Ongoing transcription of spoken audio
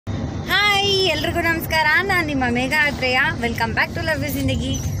ಎಲ್ರಿಗೂ ನಮಸ್ಕಾರ. ನಾನು ನಿಮ್ಮ ಮೇಘ Atreya. Welcome back to love you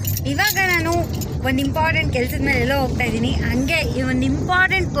ಜಿಂದಗಿ. ಇವಾಗ ನಾನು ಒಂದು ಇಂಪಾರ್ಟೆಂಟ್ ಕೆಲಸದ ಮೇಲೆ ಎಲ್ಲೋ ಹೋಗ್ತಾ ಇದ್ದೀನಿ. ಹಂಗೆ ಈ ಒಂದು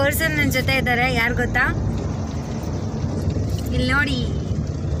ಇಂಪಾರ್ಟೆಂಟ್ ಪರ್ಸನ್ ನನ್ನ ಜೊತೆ ಇದ್ದಾರೆ. ಯಾರು ಗೊತ್ತಾ? ಇಲ್ಲಿ ನೋಡಿ,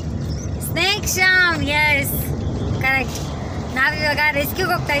 ಸ್ನೇಕ್ ಶ್ಯಾಮ್. S, correct. ನಾವಿವಾಗ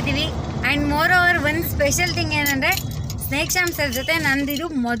ರೆಸ್ಕ್ಯೂಗೆ ಹೋಗ್ತಾ ಇದ್ದೀವಿ. ಆ್ಯಂಡ್ ಮೋರ್ ಓವರ್ ಒಂದು ಸ್ಪೆಷಲ್ ಥಿಂಗ್ ಏನಂದರೆ, ಸ್ನೇಕ್ ಶ್ಯಾಮ್ ಸರ್ ಜೊತೆ ನಂದಿದು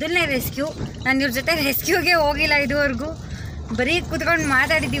ಮೊದಲನೇ ರೆಸ್ಕ್ಯೂ. ನಾನು ಇವ್ರ ಜೊತೆ ರೆಸ್ಕ್ಯೂಗೆ ಹೋಗಿಲ್ಲ ಇದುವರೆಗೂ. ಬರೀ ಕೂತ್ಕೊಂಡು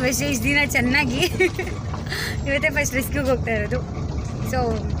ಮಾತಾಡಿದ್ದೀವಿ ಅಷ್ಟೇ ಇಷ್ಟು ದಿನ ಚೆನ್ನಾಗಿ. ಇವತ್ತೇ ಫಸ್ಟ್ ರೆಸ್ಕ್ಯೂಗೆ ಹೋಗ್ತಾ ಇರೋದು. ಸೊ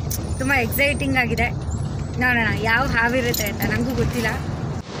ತುಂಬ ಎಕ್ಸೈಟಿಂಗ್ ಆಗಿದೆ. ನೋಡೋಣ ಯಾವ ಹಾವಿರುತ್ತೆ ಅಂತ. ನನಗೂ ಗೊತ್ತಿಲ್ಲ.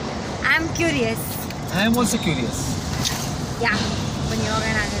 I am curious. I am also curious. ಯಾ, ಬನ್ನಿ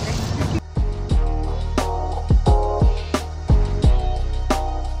ಹೋಗೋಣ ಆಗುತ್ತೆ.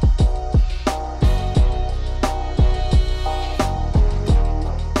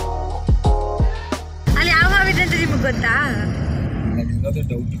 ಅಲ್ಲಿ ಯಾವ ಹಾವಿದೆ ಅಂತ ನಿಮಗೆ ಗೊತ್ತಾ? Another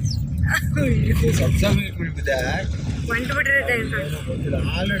doubt. Observing it will be that.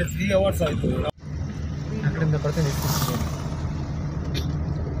 Already 3 hours ಆಯ್ತು. ಆ ಕಡೆಯಿಂದ ಬರ್ತೀನಿ.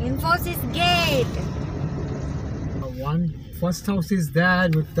 Infosys gate. One first house is there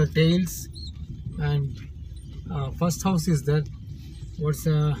with the tails, and first house is there. What's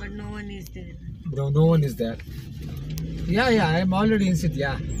But no one is there. no one is there. Yeah, I am already inside.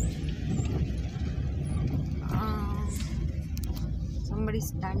 Yeah. Somebody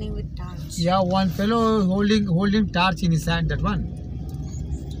standing with torch. Yeah, one fellow holding torch in his hand. That one.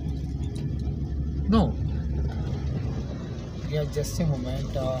 No. Yeah, just a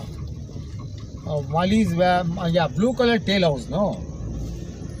moment. Mali's yeah, blue color tail house. No.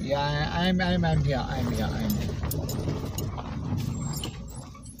 Yeah, I'm here. I'm here.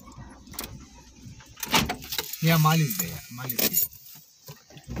 Yeah, Mali's there. Mali's there.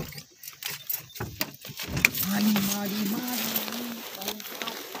 Mali.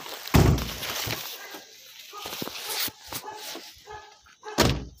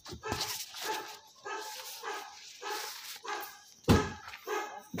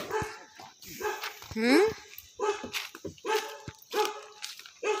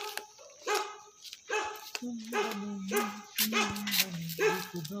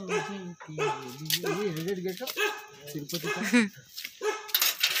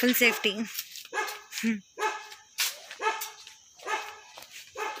 Full safety.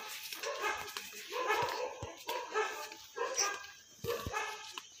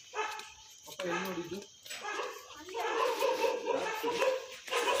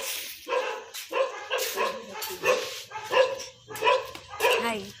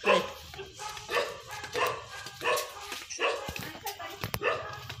 Hi.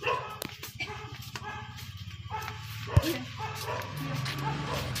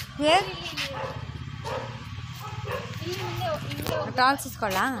 Here? ಟಾಲ್ಸ್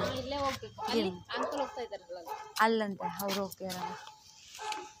ಇಸ್ಕೊಳ್ಳ ಅಲ್ಲಂತೆ ಅವ್ರು ಹೋಗ್ತಾರ.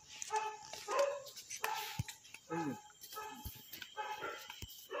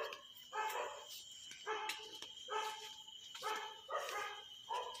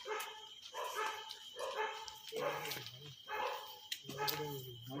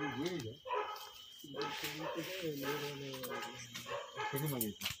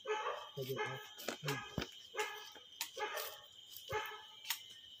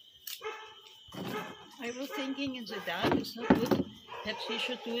 I was thinking in the dark it's not good. Perhaps we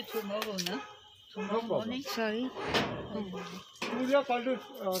should do it tomorrow, no? Tomorrow morning. Sorry. Surya called you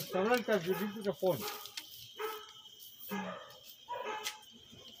several times. You didn't pick the phone.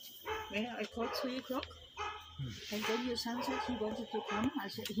 Yeah, I called 3 o'clock. And then your son said he wanted to come. I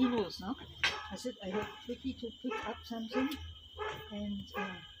said, he knows, no? I said, I have quickly to pick up something. And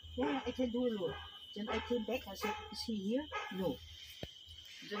yeah, I can do a lot. Then I came back. I said, is he here? No.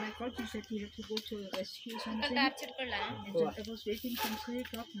 Then I called. He said he had to go to rescue something. And then I was waiting from 3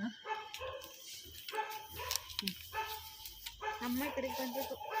 o'clock, no? ಅಮ್ಮ ಈ ಕಡೆಗೆ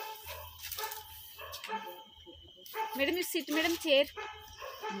ಬಂದದ್ದು. Madam you sit madam, chair.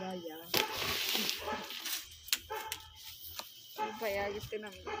 Yeah. ಭಯ ಆಗಿತ್ತು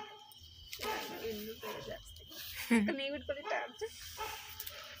ನಮಗೆ. ಇನ್ನೂ ಭಯ ಜಾಸ್ತಿ. ನೀವು ಇಟ್ಕೊಳ್ಳಿ ಟಾರ್ಚ್.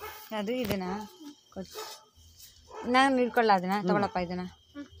 ಅದು ಇದನ್ನ ಕೊಡಿ. ನಾನು ಇಟ್ಕೊಳ್ಳ ಅದನ್ನ. ತಗೊಳಪ್ಪ ಇದನ್ನ.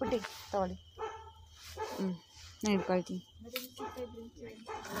 ಪುಟ್ಟಿ ತಗೊಳ್ಳಿ. ನಾನು ಇಟ್ಕೊಳ್ತೀನಿ.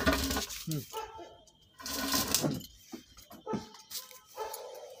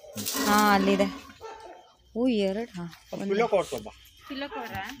 ಹಾಂ, ಅಲ್ಲಿದೆ. ಹೂ 2. ಹಾಂ, ಪಿಲ್ಲೋ ಕವರ್ ತಗೊಂಬ. ಪಿಲ್ಲೋ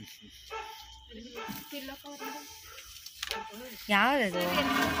ಕವರಾ? ಯಾವ್ದು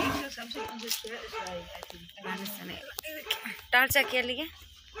ಕಾಣಿಸ್ತಾನೆ ಇಲ್ಲ. ಟಾರ್ಚ್ ಹಾಕಿ ಅಲ್ಲಿಗೆ.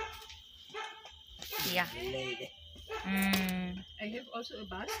 ಯಾ, I have also a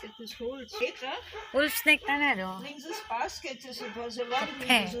basket with holes. Petra, wolf snake ತಾನೇ ಅದು. bring this basket. This was a one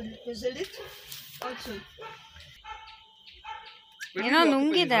Okay. with a lid. Also. ಏನೋ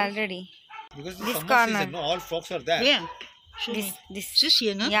ನುಂಗಿದೆ already. Because This summer corner. season, no, all frogs are there. Where? Show me. This. This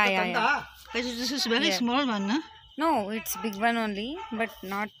here, no? Yeah, yeah, yeah. But this is very Yeah. small one, no? No, it's big one only, but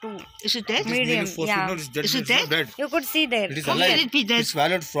not too. Is it dead? It is nearly Medium, 4 feet. yeah. No, it's dead. Is it It's not dead? You could see there. It is How alive. can it be dead? It's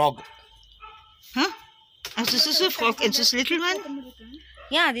swallowed frog. Huh? Oh, this is a frog. It's this little one?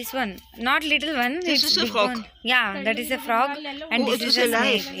 Yeah, this one. Not little one. This it's is a big frog. one. Yeah, that is a frog. And Oh, this it is is a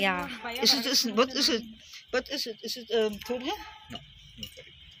alive. snake. Yeah. Is it this? What is it? What is it? Is it cobra? No.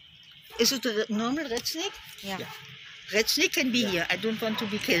 Is it a normal red snake? Yeah. Red snake can be here. I don't want to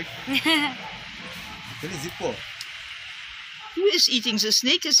be killed. It is zippo. Who is eating? The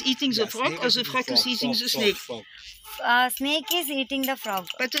snake is eating the Yeah, frog, snake or is the eating frog is eating the snake? Frog. Snake is eating the frog.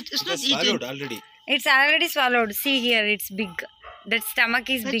 But it is It not has eating. swallowed already. It's already swallowed. See here, it's big. That stomach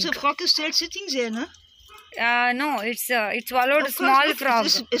is But big. the frog is still sitting there, no? No, it's swallowed Of course, small look, frog.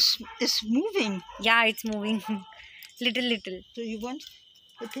 It's moving. Yeah, it's moving. little. So you want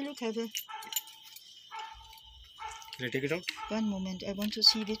a pillow cover? Can I take it out? One moment. I want to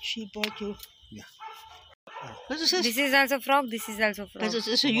see which she bought you. Yeah. What is this? This is also frog. This is also frog. But it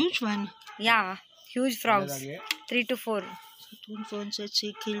is a huge one. Yeah, huge frogs. 3 to 4. I don't want that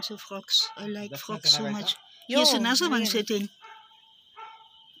they kill the frogs. I like That's frogs not so gonna much. Yo, Here's another one yeah. sitting.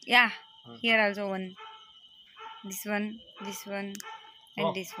 Yeah, here also one. This one, and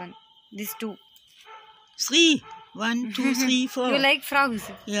Oh. this one. These 2. 3. 1, 2, 3, 4. You like frogs?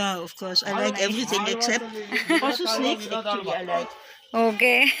 Yeah, of course. I like everything except also snakes. Actually, I like.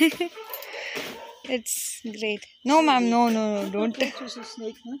 Okay. It's great. No, ma'am. No. Don't. Go to the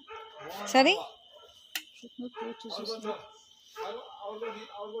snake, no? Sorry? Should not go to the snake.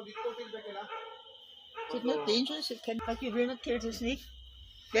 Is it not dangerous? It can, but you will not kill the snake.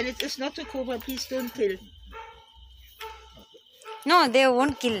 When it is not a cobra, please don't kill. No, they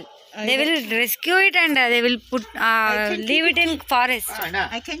won't kill. They will rescue it and they will put leave it in forest.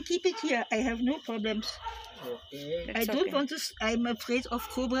 I can keep it here. I have no problems. I don't okay. want to. I'm afraid of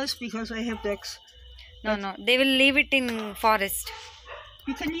cobras because I have dogs. No. They will leave it in forest.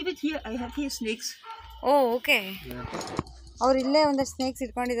 You can leave it here. I have here snakes. Oh, okay. ಅವ್ರು ಇಲ್ಲೇ ಒಂದಷ್ಟು snakes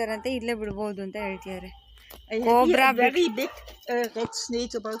ಇಟ್ಕೊಂಡಿದಾರಂತೆ, ಇಲ್ಲೇ ಬಿಡ್ಬೋದು ಅಂತ ಹೇಳ್ತಿದ್ದಾರೆ. I have Cobra here a very big red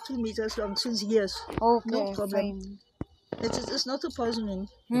snake, about 2 meters long, since years. Okay, No problem. fine. It's not a poisoning.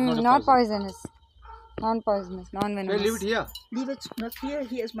 Not poisonous. Non-poisonous, non-venomous. Leave it here. Leave it not here.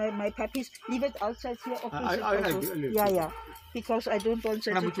 Here's my puppies. Leave it outside here. Opposite I'll also. leave it. Yeah. Because I don't want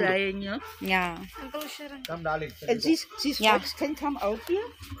them to flying, you know. Yeah. Come, darling. And these Yeah. frogs can come out here.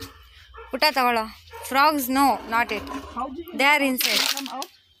 ಪುಟ್ಟ ತಗೊಳ್ಳೋ. Frogs, no, not it. How do you They are know how inside. they come out?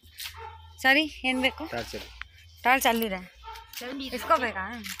 ಸರಿ, ಏನು ಬೇಕು? That's it. Torch ಅಲ್ಲಿದೆ. Tell me. ಇಸ್ಕೋಬೇಕಾ?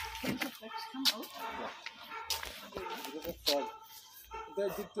 Can the frogs come out?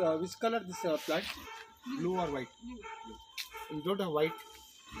 Which color this plant? Blue or white? Blue. You don't have white?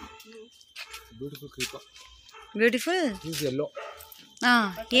 Beautiful creeper. Beautiful. This is yellow. ಹಾಂ,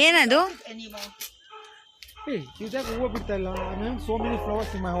 ಏನದು? Anymore. Hey, ಇದಾಗ ಹೂವು ಬಿಡ್ತಾ ಇಲ್ಲ. I have so many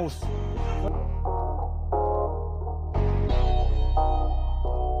flowers in my house.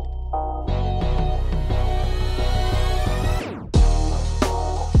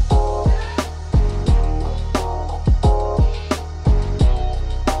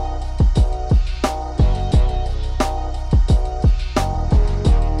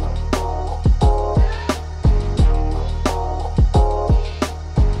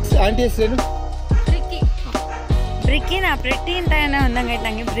 Aunty ಹೆಸರೇನು? ಬ್ರಿಕ್ಕಿನ pretty ಅಂತ ಏನೋ ಅಂದಂಗೈತೆ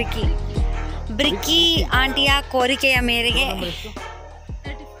ನನಗೆ. ಬ್ರಿಕ್ಕಿ ಆಂಟಿಯ ಕೋರಿಕೆಯ ಮೇರೆಗೆ.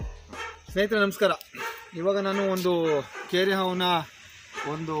 ಸ್ನೇಹಿತರೆ ನಮಸ್ಕಾರ. ಇವಾಗ ನಾನು ಒಂದು ಕೇರಿ ಹಾವನ್ನ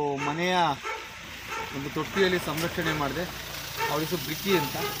ಒಂದು ಮನೆಯ ಒಂದು ತೊಟ್ಟಿಯಲ್ಲಿ ಸಂರಕ್ಷಣೆ ಮಾಡಿದೆ. ಅವ್ರ ಹೆಸರು ಬ್ರಿಕ್ಕಿ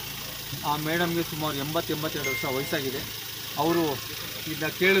ಅಂತ. ಆ ಮೇಡಮ್ಗೆ ಸುಮಾರು 80-82 ವರ್ಷ ವಯಸ್ಸಾಗಿದೆ. ಅವರು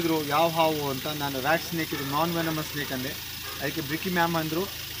ಇದನ್ನ ಕೇಳಿದ್ರು ಯಾವ ಹಾವು ಅಂತ. ನಾನು ರ್ಯಾಟ್ ಸ್ನೇಕ್, ಇದು ನಾನ್ ವೆನಮಸ್ ಸ್ನೇಕ್ ಅಂದೆ. ಅದಕ್ಕೆ ಬ್ರಿಕ್ಕಿ ಮ್ಯಾಮ್ ಅಂದರು,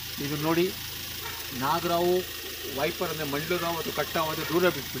 ಇದು ನೋಡಿ ನಾಗರಾವು, ವೈಪರ್ ಅಂದರೆ ಮಂಡ್ಲರಾವು ಅಥವಾ ಕಟ್ಟಾವು ದೂರ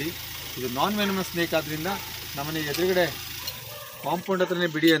ಬಿಟ್ಬಿಡಿ, ಇದು ನಾನ್ ವೆನಮಸ್ ಸ್ನೇಕ್ ಆದ್ದರಿಂದ ನಮ್ಮನೆ ಎದುರುಗಡೆ ಕಾಂಪೌಂಡ್ ಹತ್ರನೇ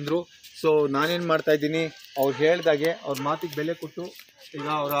ಬಿಡಿ ಅಂದರು. ಸೊ ನಾನೇನು ಮಾಡ್ತಾಯಿದ್ದೀನಿ, ಅವ್ರು ಹೇಳ್ದಾಗೆ ಅವ್ರ ಮಾತಿಗೆ ಬೆಲೆ ಕೊಟ್ಟು ಈಗ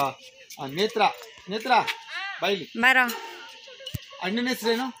ಅವರ ನೇತ್ರ ಬೈಲಿ ಬರೋ ಅಣ್ಣನ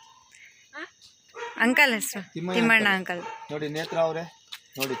ಹೆಸರೇನು? ಅಂಕಲ್ ಹೆಸರು ತಿಮ್ಮಣ್ಣ ಅಂಕಲ್. ನೋಡಿ ನೇತ್ರ ಅವರೇ,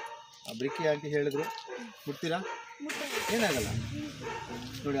 ನೋಡಿ ಆ ಬ್ರಿಕ್ಕಿ ಆಂಟಿ ಹೇಳಿದ್ರು, ಬಿಡ್ತೀರಾ? ಏನಾಗಲ್ಲ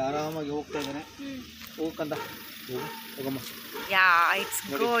ನೋಡಿ, ಆರಾಮಾಗಿ ಹೋಗ್ತಾ ಇದ್ದಾನೆ. ಹೋಗಕ್ಕಂದ ಹೋಗಮ್ಮ.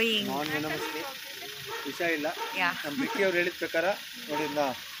 ನಾನ್ ವೆನಮಸ್ ವಿಷ ಇಲ್ಲ. ನಮ್ಮ ಬ್ರಿಕ್ಕಿ ಅವ್ರು ಹೇಳಿದ ಪ್ರಕಾರ ನೋಡಿ,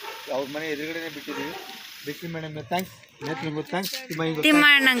 ಅವ್ರ ಮನೆ ಎದುರುಗಡೆನೇ ಬಿಟ್ಟಿದ್ದೀವಿ. ಬ್ರಿಕ್ಕಿ madam thanks. ನೇತ್ರನಿಗೂ thanks,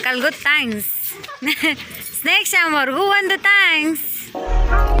 Thimmanna ಅಂಕಲ್ಗೂ thanks, snake Shyam ಅವ್ರಿಗೂ ಒಂದು ಥ್ಯಾಂಕ್ಸ್.